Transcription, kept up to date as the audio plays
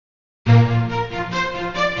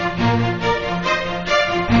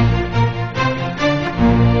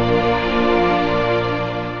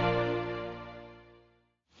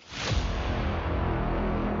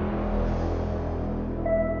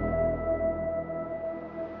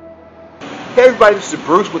Hey everybody, this is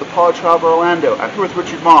Bruce with Apollo Travel Orlando. I'm here with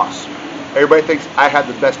Richard Moss. Everybody thinks I have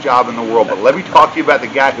the best job in the world, but let me talk to you about the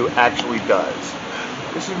guy who actually does.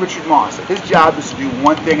 This is Richard Moss. His job is to do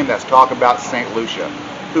one thing, and that's talk about Saint Lucia,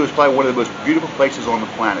 who is probably one of the most beautiful places on the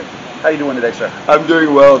planet. How are you doing today, sir? I'm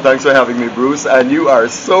doing well. Thanks for having me, Bruce. And you are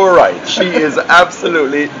so right. She is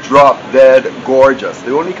absolutely drop-dead gorgeous.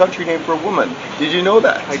 The only country name for a woman. Did you know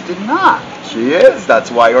that? I did not. She is.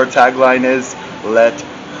 That's why our tagline is, let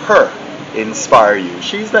her inspire you.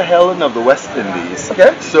 She's the Helen of the West Indies.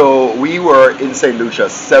 Okay. So we were in Saint Lucia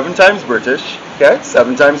 7 times British, okay,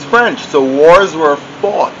 7 times French. So wars were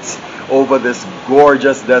fought over this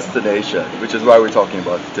gorgeous destination, which is why we're talking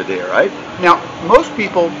about it today, right? Now, most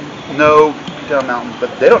people know Down Mountain,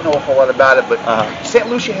 but they don't know a whole lot about it. But Saint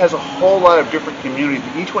Lucia has a whole lot of different communities.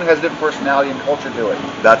 Each one has a different personality and culture to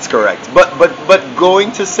it. That's correct. But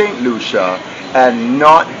going to Saint Lucia and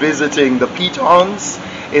not visiting the Pitons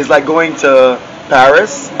is like going to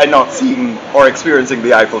Paris and not seeing or experiencing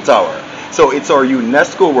the Eiffel Tower. So it's our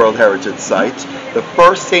UNESCO World Heritage Site. The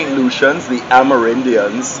first St. Lucians, the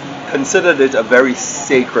Amerindians, considered it a very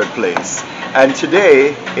sacred place. And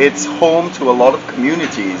today, it's home to a lot of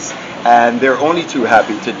communities, and they're only too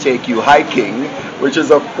happy to take you hiking, which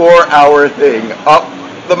is a 4-hour thing, up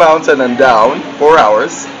the mountain and down, 4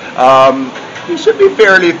 hours. You should be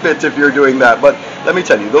fairly fit if you're doing that, but let me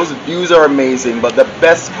tell you, those views are amazing, but the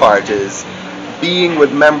best part is being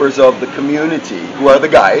with members of the community who are the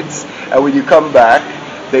guides, and when you come back,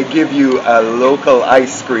 they give you a local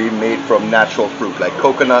ice cream made from natural fruit, like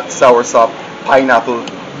coconut, soursop, pineapple.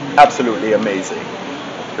 Absolutely amazing.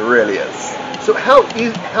 It really is. So how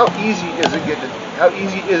easy is it to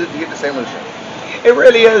get to St. Lucia? It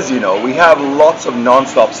really is, you know. We have lots of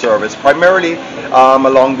non-stop service, primarily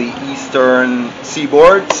along the eastern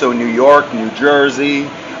seaboard, so New York, New Jersey,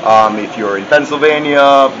 if you're in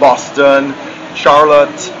Pennsylvania, Boston,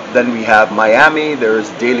 Charlotte, then we have Miami. There's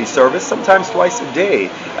daily service, sometimes twice a day,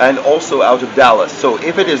 and also out of Dallas. So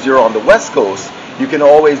if it is you're on the West Coast, you can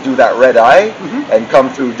always do that red eye and come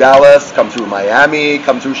through Dallas, come through Miami,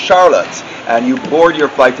 come through Charlotte, and you board your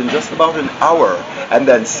flight in just about an hour. And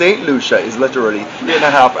then St. Lucia is literally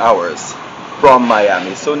 3.5 hours from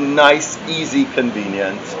Miami. So nice, easy,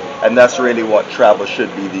 convenient, and that's really what travel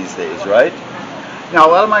should be these days, right? Now,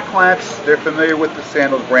 a lot of my clients, they're familiar with the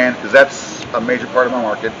Sandals brand because that's a major part of my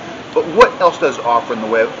market. But what else does it offer in the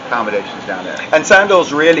way of accommodations down there? And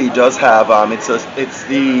Sandals really does have, it's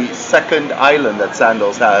the second island that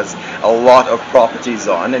Sandals has a lot of properties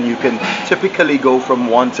on, and you can typically go from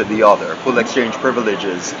one to the other, full exchange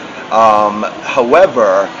privileges.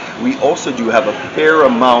 However, we also do have a fair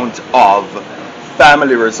amount of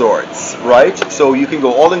family resorts, right? So you can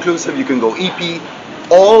go all-inclusive, you can go EP.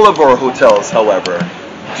 All of our hotels, however,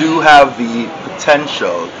 do have the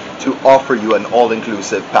potential to offer you an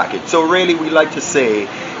all-inclusive package. So really, we like to say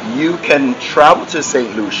you can travel to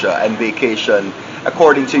St. Lucia and vacation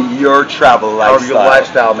according to your travel lifestyle. Your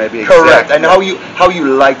lifestyle, maybe. Correct, and how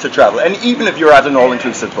you like to travel. And even if you're at an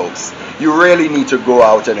all-inclusive, folks, you really need to go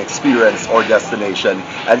out and experience our destination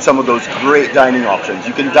and some of those great dining options.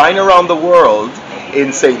 You can dine around the world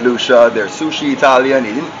in St. Lucia. There's sushi, Italian,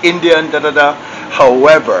 Indian,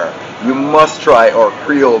 However, you must try our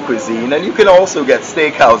Creole cuisine, and you can also get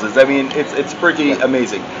steakhouses. I mean, it's pretty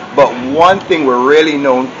amazing. But one thing we're really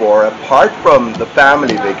known for, apart from the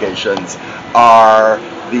family vacations, are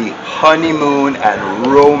the honeymoon and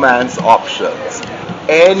romance options.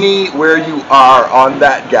 Anywhere you are on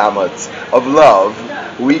that gamut of love,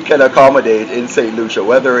 we can accommodate in St. Lucia.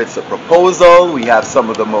 Whether it's a proposal, we have some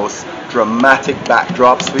of the most dramatic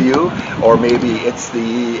backdrops for you, or maybe it's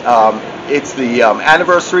the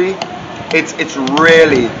anniversary. It's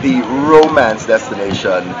really the romance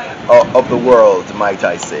destination of the world, might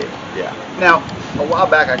I say. Yeah. Now, a while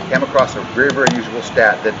back I came across a very, very unusual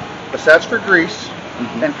stat that besides for Greece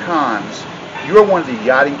and Cannes, you are one of the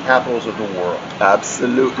yachting capitals of the world.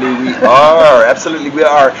 Absolutely we are. Absolutely we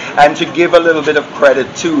are. And to give a little bit of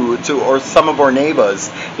credit to some of our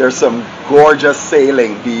neighbors, there's some gorgeous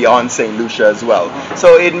sailing beyond St. Lucia as well.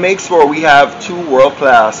 So it makes for, we have 2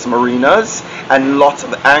 world-class marinas and lots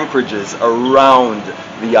of anchorages around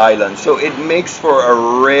the island. So it makes for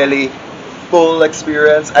a really full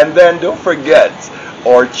experience. And then don't forget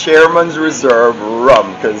or Chairman's Reserve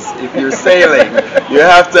rum, because if you're sailing, you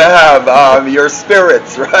have to have your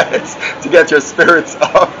spirits, right? To get your spirits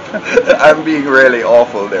up. I'm being really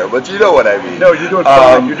awful there, but you know what I mean. No, you're doing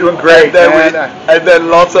fine. You're doing great. And then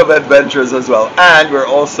lots of adventures as well. And we're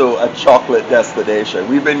also a chocolate destination.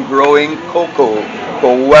 We've been growing cocoa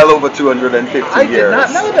for well over 250 years. I did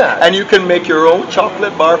not know that. And you can make your own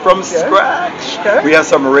chocolate bar from scratch. Sure. We have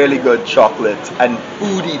some really good chocolate and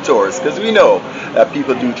foodie tours because we know that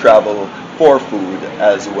people do travel for food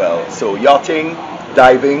as well. So yachting,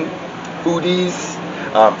 diving, foodies,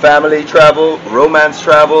 family travel, romance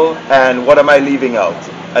travel, and what am I leaving out?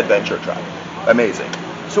 Adventure travel. Amazing.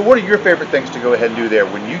 So what are your favorite things to go ahead and do there?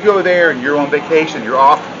 When you go there and you're on vacation, you're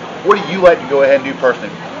off, what do you like to go ahead and do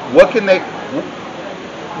personally? What do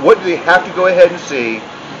they have to go ahead and see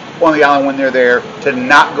on the island when they're there to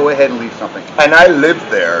not go ahead and leave something? And I live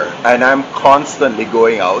there, and I'm constantly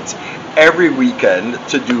going out every weekend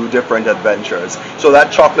to do different adventures. So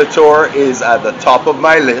that chocolate tour is at the top of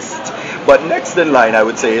my list. But next in line, I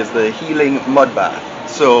would say, is the healing mud bath.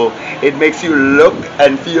 So it makes you look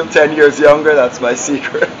and feel 10 years younger. That's my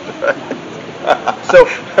secret. So,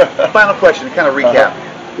 final question to kind of recap.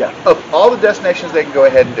 Yeah. Of all the destinations they can go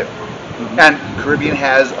ahead and do, and Caribbean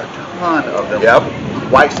has a ton of them. Yep.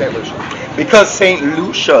 Why St. Lucia? Because St.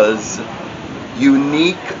 Lucia's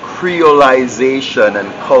unique creolization and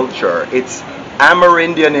culture, its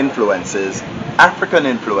Amerindian influences, African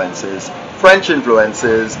influences, French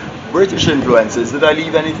influences, British influences. Did I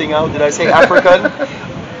leave anything out? Did I say African?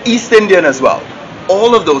 East Indian as well.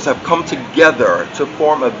 All of those have come together to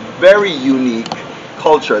form a very unique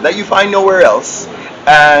culture that you find nowhere else.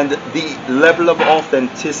 And the level of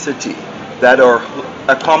authenticity that our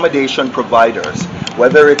accommodation providers,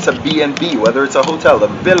 whether it's a B&B, whether it's a hotel, a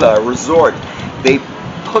villa, a resort, they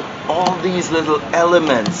put all these little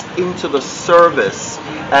elements into the service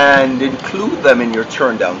and include them in your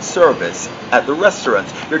turn down service at the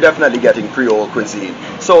restaurants. You're definitely getting Creole cuisine.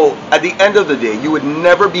 So at the end of the day, you would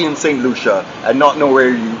never be in St. Lucia and not know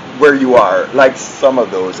where you are, like some of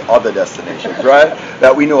those other destinations, right,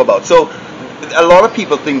 that we know about. So a lot of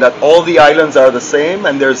people think that all the islands are the same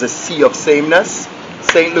and there's a sea of sameness.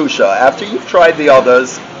 St. Lucia, after you've tried the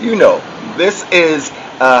others, you know this is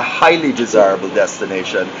a highly desirable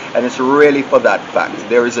destination, and it's really for that fact.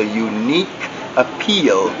 There is a unique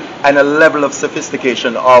appeal and a level of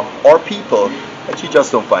sophistication of our people that you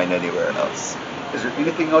just don't find anywhere else. Is there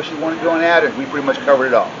anything else you want to go and add, or we pretty much covered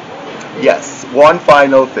it all? Yes, one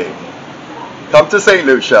final thing. Come to St.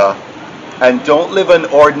 Lucia and don't live an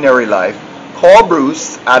ordinary life. Call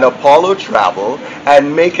Bruce at Apollo Travel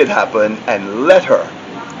and make it happen, and let her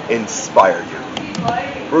inspire you.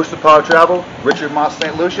 Bruce Apollo Travel, Richard Moss,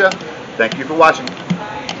 St. Lucia. Thank you for watching.